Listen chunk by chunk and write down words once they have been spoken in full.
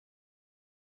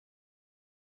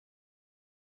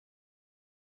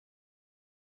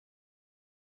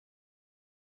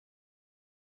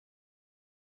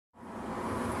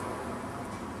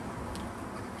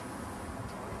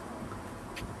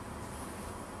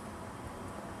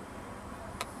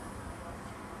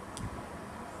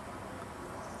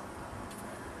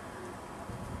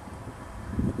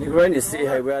You go around and see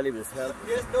how well he was held.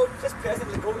 Yes, no, just press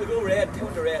it to go red,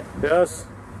 turn to red. Yes.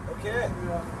 Okay.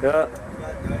 Yeah.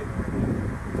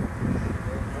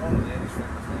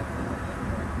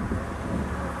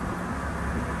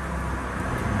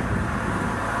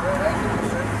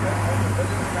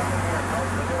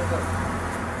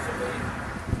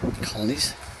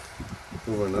 Colonies.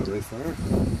 Over not very far.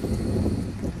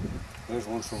 There's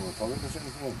one from Republic or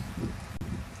something.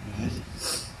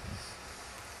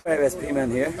 Right. RSP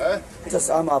man here. Just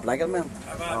I'm a blanket man.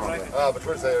 But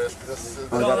where's the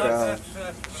RSP? Well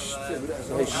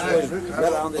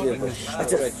on the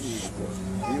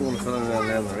You want to fill in that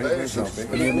level, right?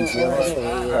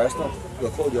 personal.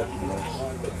 We'll call you up.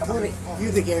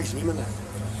 You the girls name that.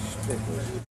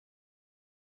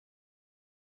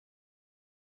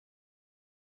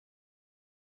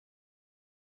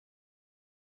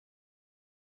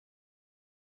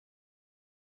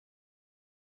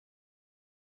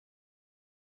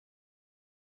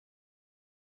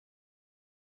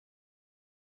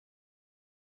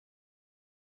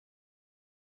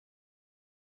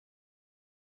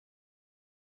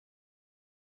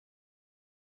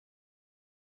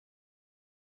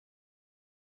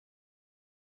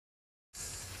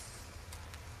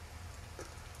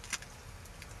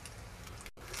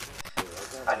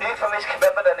 I knew from his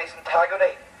commitment and his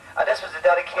integrity, and this was a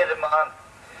dedicated man.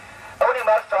 I only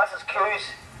met Francis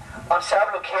Hughes on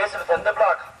several occasions within the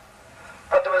block,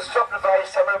 but there was something very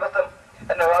similar with them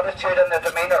in their attitude and their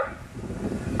demeanour.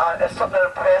 And it's something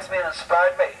that impressed me and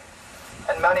inspired me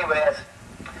in many ways.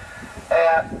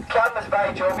 Ken was a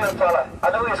very jovial fella.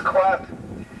 I know he was quiet.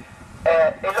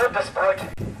 He loved the sport.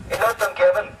 He loved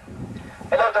Dungiven.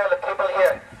 He loved all the people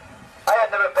here. I had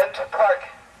never been to a park.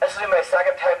 This is my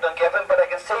second time Dungiven, but I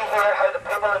can see here how the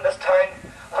people in this town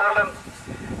hold him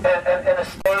in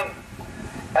esteem.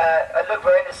 I look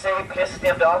around to see places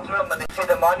named after him, and I see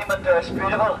the monument there, it's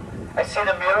beautiful. I see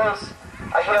the murals.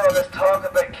 I hear all this talk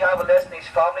about DILIS and his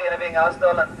family and everything else,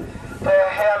 and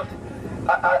they're held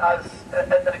as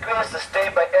in the greatest esteem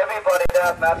by everybody that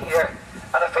I've met here.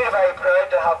 And I feel very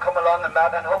proud to have come along and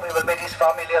met, and hopefully we'll meet his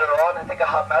family later on. I think I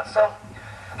have met some.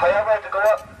 However, to go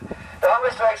up, the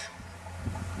hunger strikes,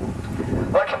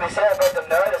 what can we say about them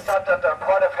now? It's not that they're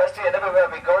part of history, and everywhere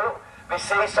we go, we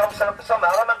see some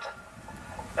element,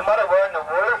 no matter where in the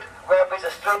world, whether it's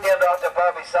a street named after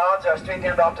Barbie Sands or a street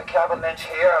named after Lynch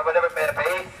here, or whatever it may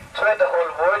be, throughout the whole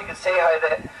world, you can see how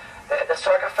the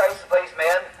sacrifices of these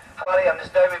men, and has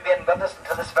now remained with us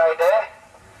until this very day.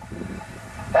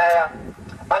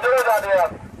 I know that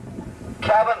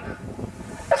Kevin,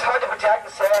 it's hard to project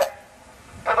and say.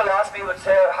 People ask me, would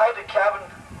say,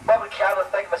 what would Kevin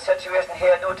think of a situation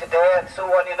here today and so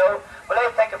on, you know. Well,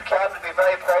 I think of Kevin would be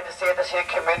very proud to see this here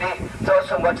community, thought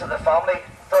so much of the family,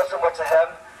 thought so much of him,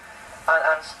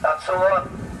 and so on.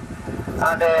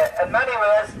 And in many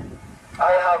ways,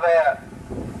 I have,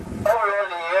 over all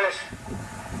the years,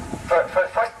 for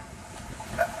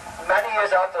many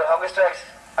years after the hunger strikes,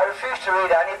 I refused to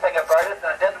read anything about it, and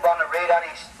I didn't want to read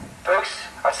any books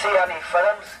or see any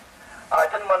films. I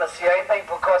didn't want to see anything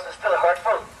because it was still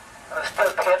hurtful and it was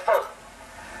still painful.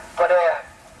 But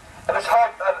it was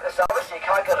hard. It's obviously you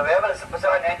can't get away with it. It was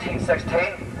around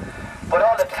 1916. But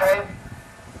all the time,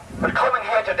 but coming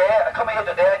here today, coming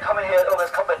here over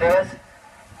this couple of days,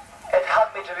 it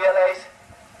helped me to realise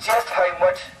just how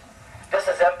much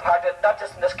this has impacted, not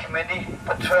just in this community,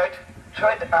 but throughout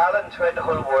Ireland, throughout the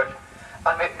whole world.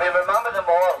 And we remember them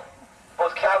all,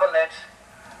 both Lynch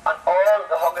and all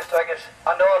the hunger strikers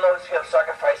and all those who have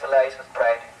sacrificed their lives with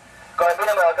pride. Go on,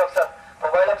 Mina Melgupsa, but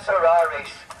while I'm so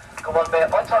RAIBH, go on, be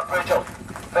untaught brutal,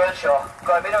 very sure.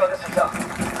 Go on, Mina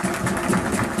Melgupsa.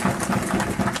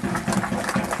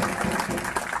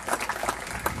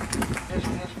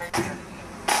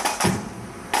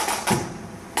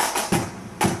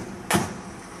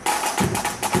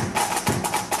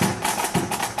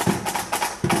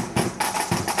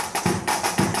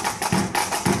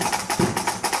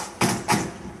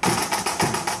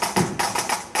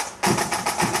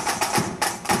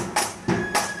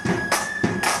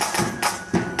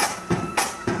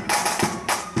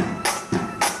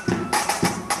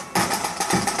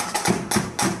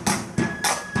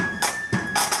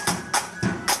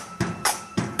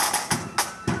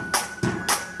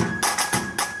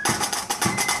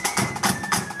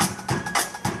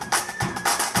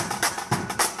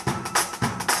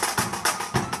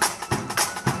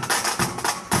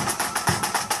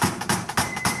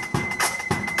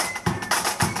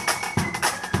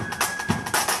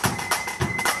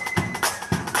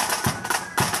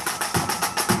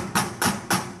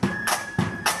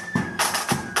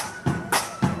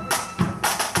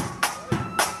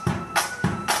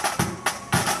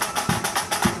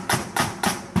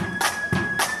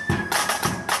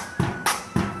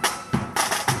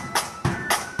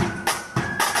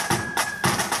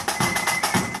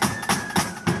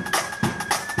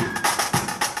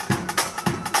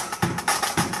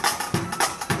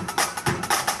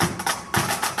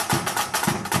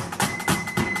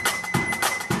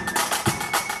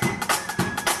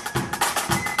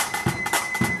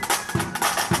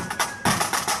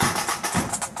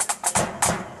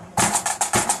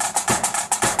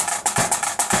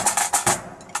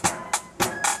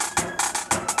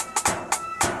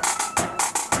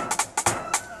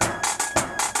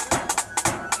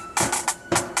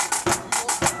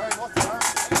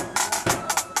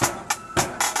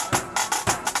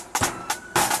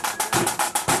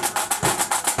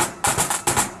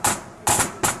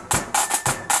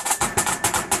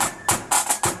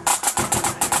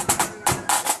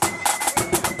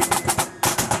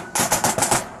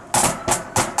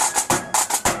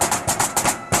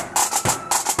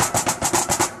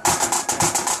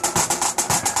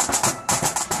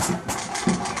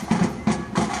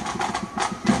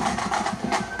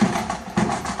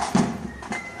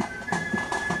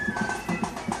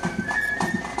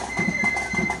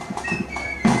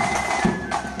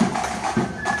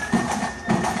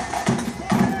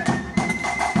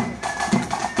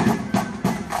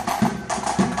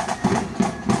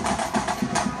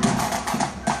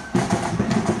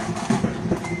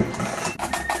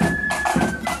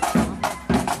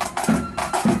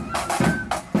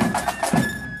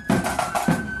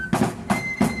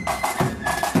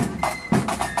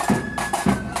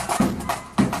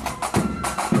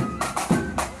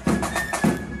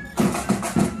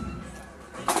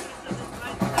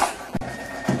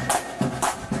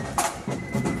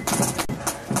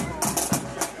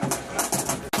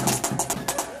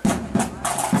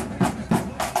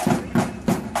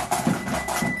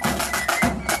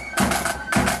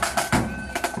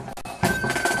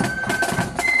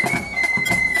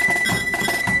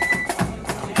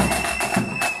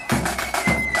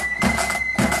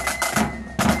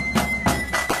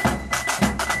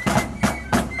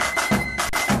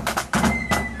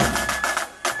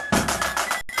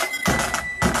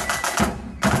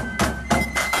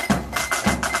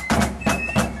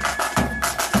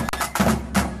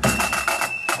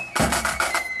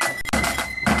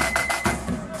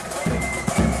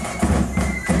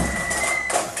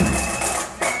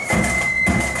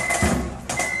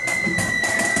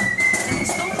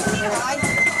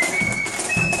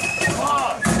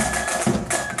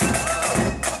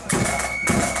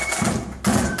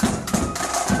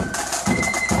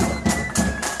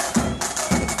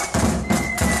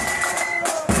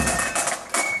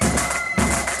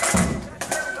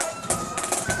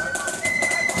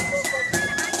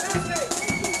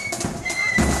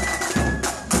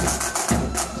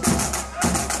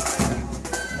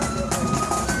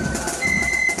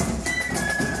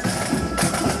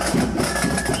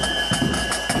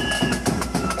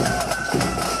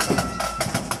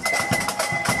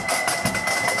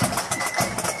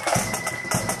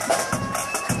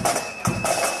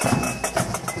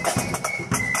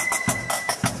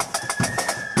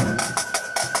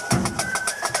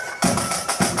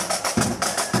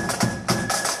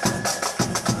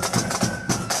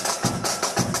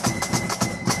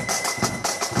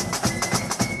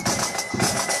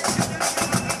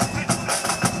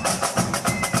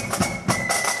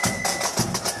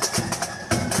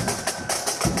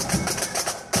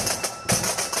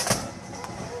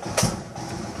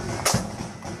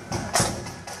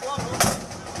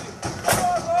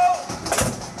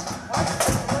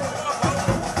 Thank you.